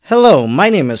Hello, my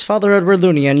name is Father Edward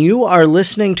Looney, and you are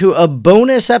listening to a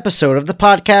bonus episode of the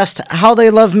podcast, How They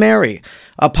Love Mary,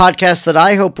 a podcast that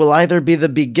I hope will either be the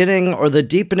beginning or the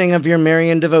deepening of your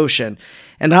Marian devotion.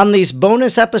 And on these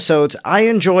bonus episodes, I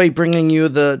enjoy bringing you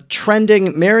the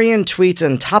trending Marian tweets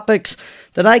and topics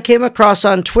that I came across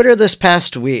on Twitter this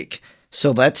past week.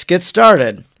 So let's get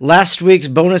started. Last week's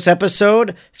bonus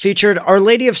episode featured Our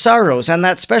Lady of Sorrows and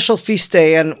that special feast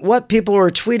day and what people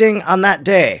were tweeting on that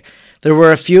day. There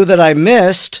were a few that I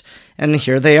missed, and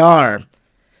here they are.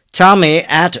 Tommy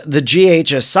at the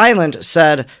GH is Silent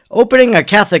said, opening a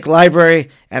Catholic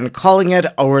library and calling it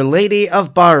Our Lady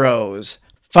of Barrows.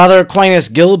 Father Aquinas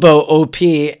Gilbo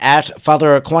OP at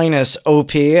Father Aquinas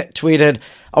OP tweeted,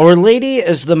 Our Lady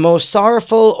is the most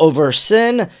sorrowful over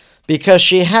sin because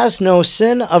she has no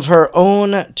sin of her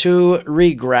own to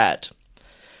regret.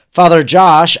 Father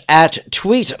Josh at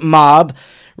Tweet Mob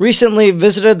recently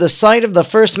visited the site of the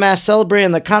first Mass celebrated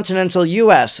in the continental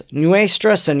U.S.,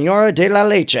 Nuestra Señora de la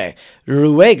Leche,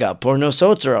 Ruega por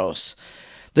nosotros.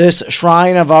 This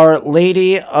shrine of Our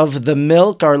Lady of the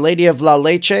Milk, Our Lady of la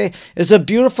Leche, is a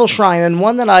beautiful shrine and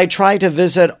one that I try to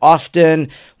visit often,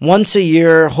 once a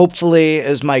year, hopefully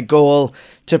is my goal,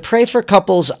 to pray for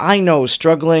couples I know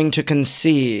struggling to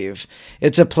conceive.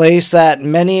 It's a place that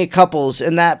many couples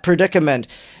in that predicament,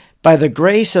 by the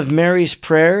grace of Mary's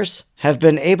prayers, have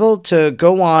been able to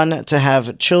go on to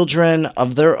have children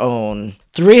of their own.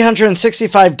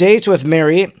 365 Days with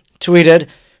Mary tweeted,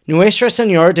 Nuestra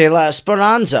Señora de la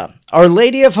Esperanza, Our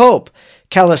Lady of Hope,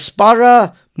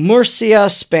 Calaspara, Murcia,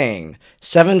 Spain,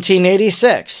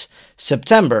 1786,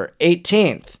 September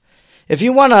 18th. If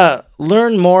you want to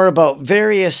learn more about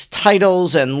various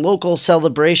titles and local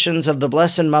celebrations of the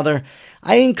Blessed Mother,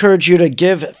 I encourage you to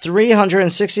give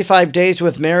 365 Days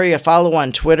with Mary a follow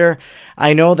on Twitter.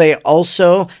 I know they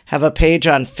also have a page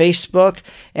on Facebook,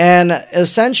 and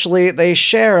essentially they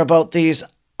share about these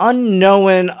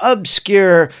unknown,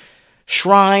 obscure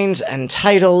shrines and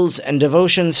titles and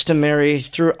devotions to Mary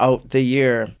throughout the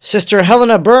year. Sister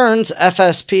Helena Burns,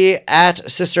 FSP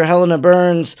at Sister Helena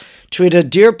Burns, tweeted,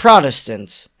 Dear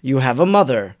Protestants, you have a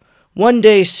mother. One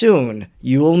day soon,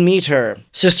 you will meet her.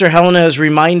 Sister Helena is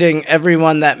reminding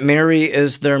everyone that Mary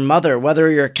is their mother. Whether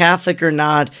you're Catholic or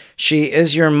not, she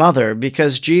is your mother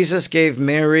because Jesus gave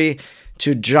Mary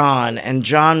to John, and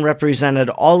John represented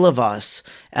all of us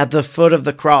at the foot of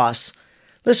the cross.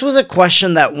 This was a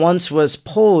question that once was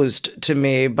posed to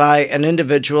me by an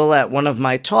individual at one of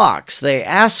my talks. They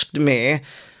asked me,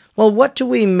 well, what do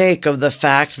we make of the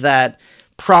fact that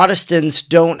Protestants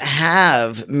don't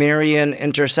have Marian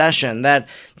intercession, that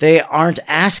they aren't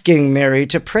asking Mary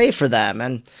to pray for them?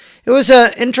 And it was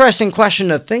an interesting question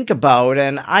to think about,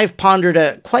 and I've pondered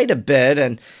it quite a bit,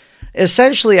 and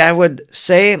essentially I would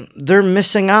say they're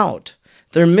missing out.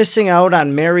 They're missing out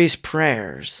on Mary's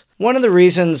prayers. One of the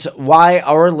reasons why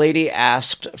Our Lady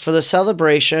asked for the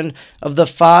celebration of the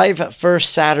 5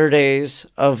 first Saturdays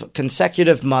of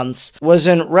consecutive months was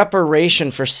in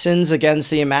reparation for sins against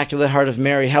the Immaculate Heart of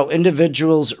Mary, how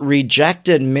individuals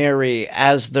rejected Mary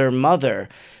as their mother,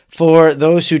 for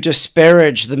those who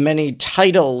disparage the many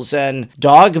titles and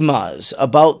dogmas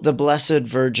about the Blessed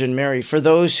Virgin Mary, for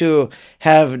those who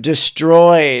have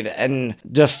destroyed and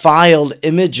defiled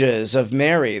images of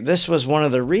Mary. This was one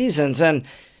of the reasons, and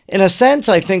in a sense,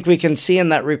 I think we can see in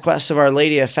that request of Our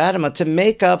Lady of Fatima to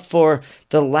make up for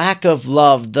the lack of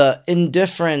love, the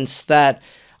indifference that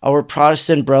our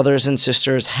Protestant brothers and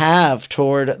sisters have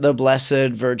toward the Blessed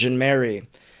Virgin Mary.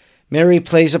 Mary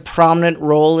plays a prominent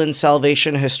role in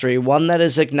salvation history, one that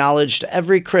is acknowledged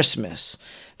every Christmas,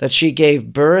 that she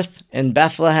gave birth in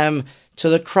Bethlehem to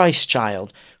the Christ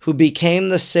child, who became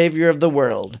the Savior of the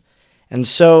world. And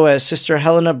so, as Sister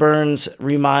Helena Burns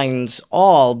reminds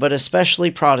all, but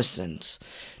especially Protestants,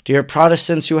 dear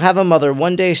Protestants, you have a mother.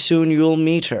 One day soon you'll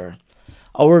meet her.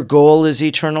 Our goal is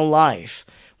eternal life.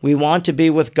 We want to be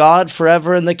with God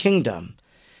forever in the kingdom.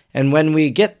 And when we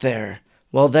get there,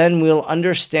 well, then we'll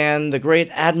understand the great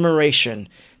admiration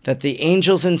that the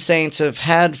angels and saints have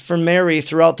had for Mary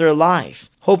throughout their life.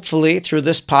 Hopefully, through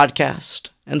this podcast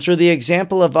and through the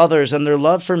example of others and their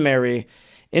love for Mary,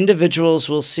 individuals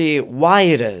will see why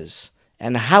it is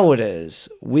and how it is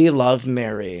we love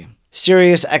Mary.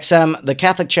 Sirius XM, the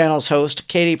Catholic Channel's host,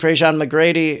 Katie Prejean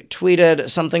McGrady, tweeted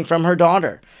something from her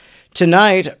daughter.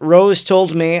 Tonight, Rose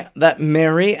told me that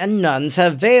Mary and nuns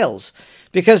have veils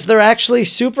because they're actually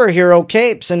superhero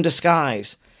capes in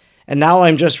disguise. And now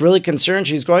I'm just really concerned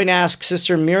she's going to ask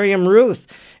Sister Miriam Ruth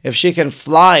if she can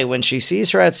fly when she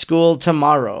sees her at school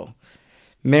tomorrow.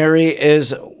 Mary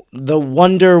is the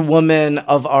Wonder Woman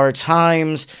of our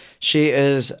times. She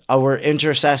is our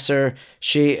intercessor.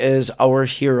 She is our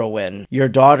heroine. Your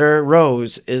daughter,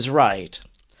 Rose, is right.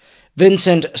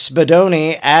 Vincent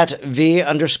Spadoni at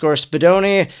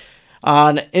V_Spadoni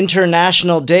on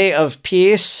International Day of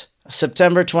Peace,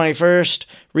 September 21st,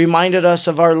 reminded us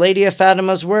of Our Lady of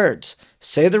Fatima's words.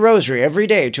 Say the rosary every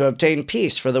day to obtain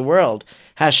peace for the world.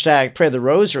 Hashtag pray the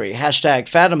rosary. Hashtag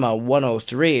Fatima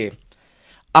 103.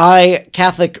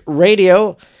 Catholic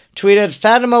Radio tweeted,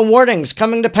 Fatima warnings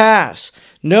coming to pass.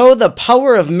 Know the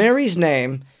power of Mary's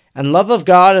name and love of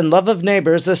God and love of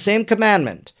neighbors, the same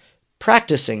commandment.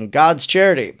 Practicing God's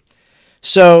charity.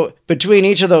 So between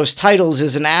each of those titles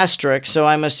is an asterisk, so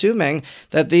I'm assuming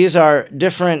that these are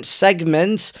different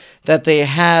segments that they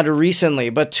had recently,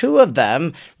 but two of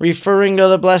them referring to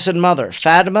the Blessed Mother,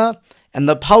 Fatima and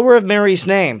the power of Mary's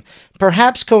name,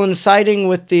 perhaps coinciding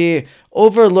with the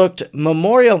overlooked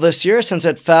memorial this year since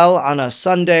it fell on a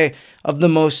Sunday of the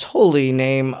most holy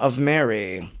name of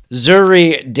Mary.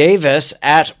 Zuri Davis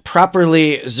at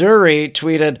Properly Zuri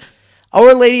tweeted,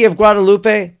 Our Lady of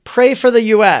Guadalupe, pray for the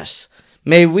U.S.,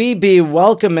 May we be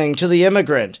welcoming to the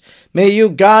immigrant. May you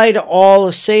guide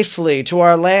all safely to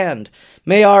our land.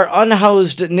 May our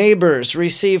unhoused neighbors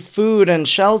receive food and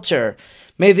shelter.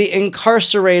 May the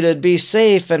incarcerated be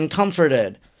safe and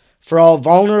comforted. For all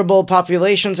vulnerable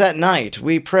populations at night,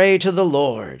 we pray to the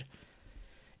Lord.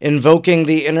 Invoking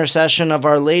the intercession of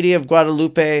Our Lady of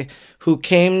Guadalupe, who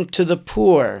came to the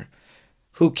poor,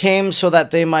 who came so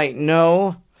that they might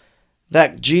know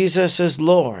that Jesus is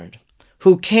Lord,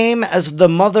 who came as the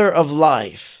mother of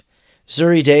life.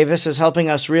 Zuri Davis is helping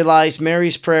us realize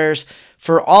Mary's prayers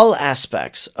for all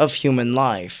aspects of human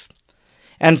life.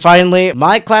 And finally,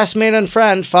 my classmate and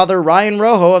friend, Father Ryan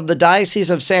Rojo of the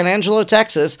Diocese of San Angelo,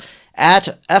 Texas,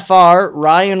 at FR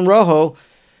Ryan Rojo,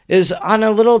 is on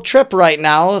a little trip right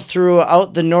now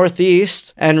throughout the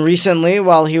Northeast, and recently,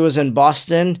 while he was in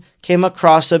Boston, came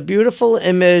across a beautiful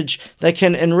image that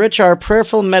can enrich our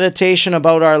prayerful meditation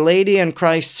about Our Lady and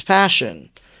Christ's Passion.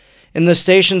 In the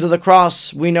Stations of the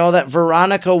Cross, we know that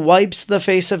Veronica wipes the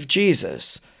face of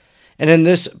Jesus. And in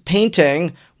this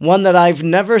painting, one that I've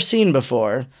never seen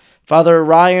before, Father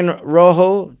Ryan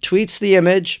Rojo tweets the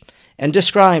image and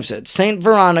describes it. Saint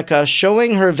Veronica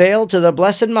showing her veil to the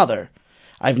Blessed Mother.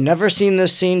 I've never seen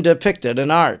this scene depicted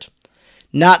in art.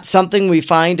 Not something we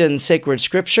find in sacred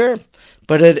scripture,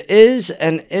 but it is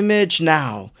an image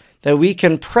now that we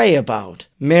can pray about.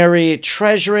 Mary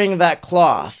treasuring that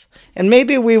cloth. And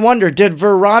maybe we wonder, did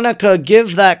Veronica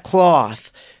give that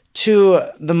cloth to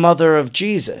the mother of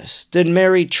Jesus? Did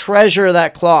Mary treasure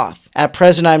that cloth? At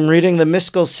present, I'm reading The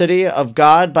Mystical City of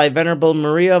God by Venerable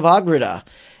Maria of Agreda,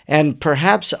 and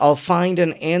perhaps I'll find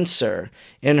an answer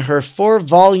in her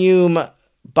 4-volume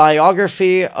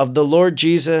biography of the Lord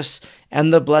Jesus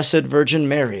and the Blessed Virgin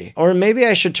Mary. Or maybe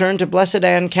I should turn to Blessed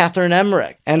Anne Catherine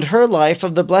Emmerich and her life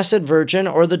of the Blessed Virgin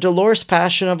or the Dolorous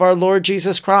Passion of our Lord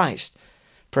Jesus Christ.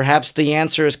 Perhaps the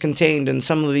answer is contained in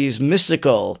some of these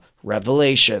mystical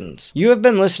revelations. You have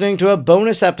been listening to a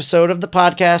bonus episode of the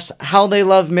podcast, How They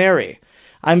Love Mary.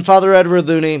 I'm Father Edward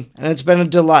Looney, and it's been a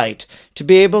delight to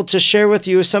be able to share with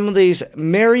you some of these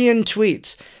Marian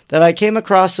tweets that I came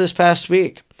across this past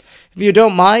week. If you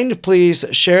don't mind, please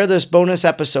share this bonus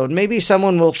episode. Maybe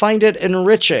someone will find it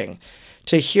enriching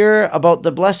to hear about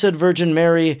the Blessed Virgin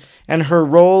Mary and her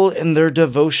role in their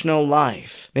devotional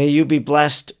life. May you be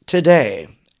blessed today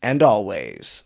and always.